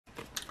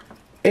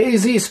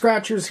AZ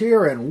Scratchers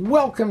here, and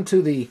welcome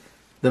to the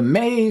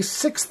May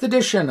 6th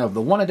edition of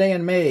the One a Day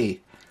in May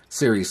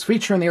series,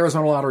 featuring the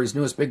Arizona Lottery's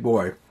newest big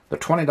boy, the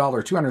 $20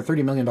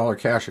 $230 million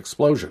cash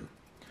explosion.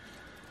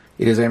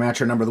 It is a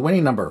matcher number, the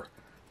winning number.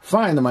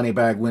 Find the money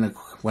bag, win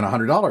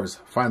 $100.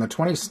 Find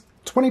the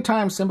 20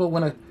 times symbol,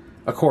 win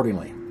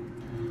accordingly.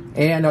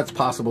 And it's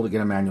possible to get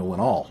a manual win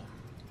all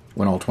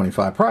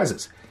 25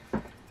 prizes.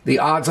 The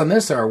odds on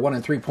this are 1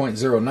 in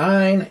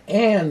 3.09,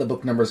 and the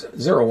book number is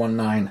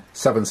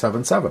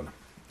 019777.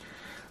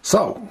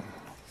 So,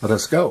 let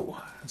us go.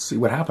 Let's see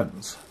what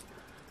happens.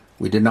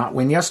 We did not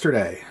win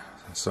yesterday,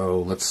 so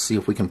let's see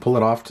if we can pull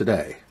it off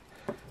today.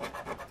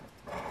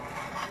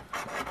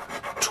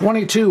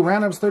 22,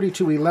 randoms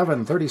 32,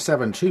 11,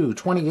 37, 2,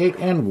 28,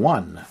 and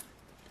 1.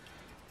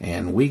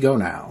 And we go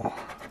now.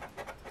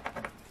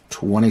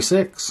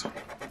 26,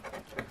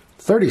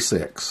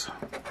 36,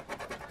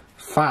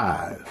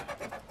 5,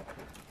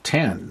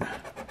 10,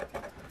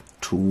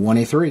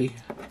 23,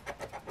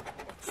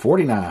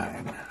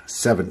 49,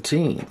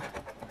 17,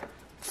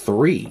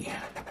 3,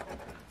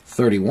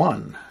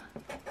 31,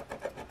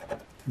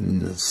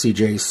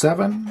 CJ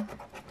 7,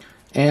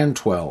 and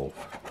 12,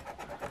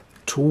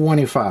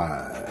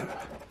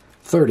 25,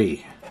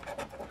 30,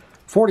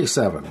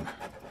 47,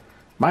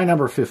 my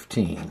number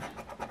 15,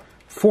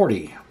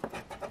 40,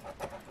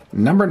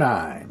 number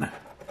 9,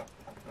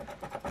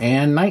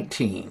 and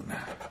 19,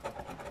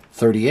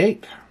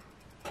 38,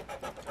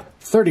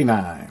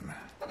 39,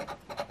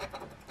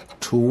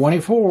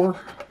 24,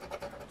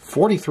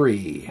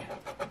 43,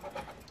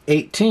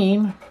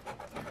 18,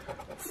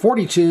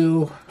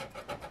 42,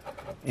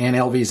 and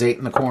LV's 8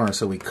 in the corner,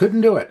 so we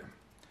couldn't do it.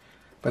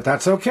 But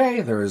that's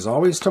okay, there is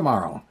always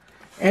tomorrow.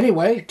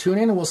 Anyway, tune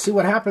in and we'll see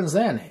what happens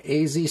then.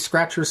 AZ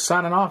Scratchers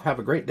signing off. Have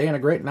a great day and a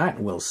great night,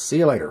 and we'll see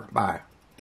you later. Bye.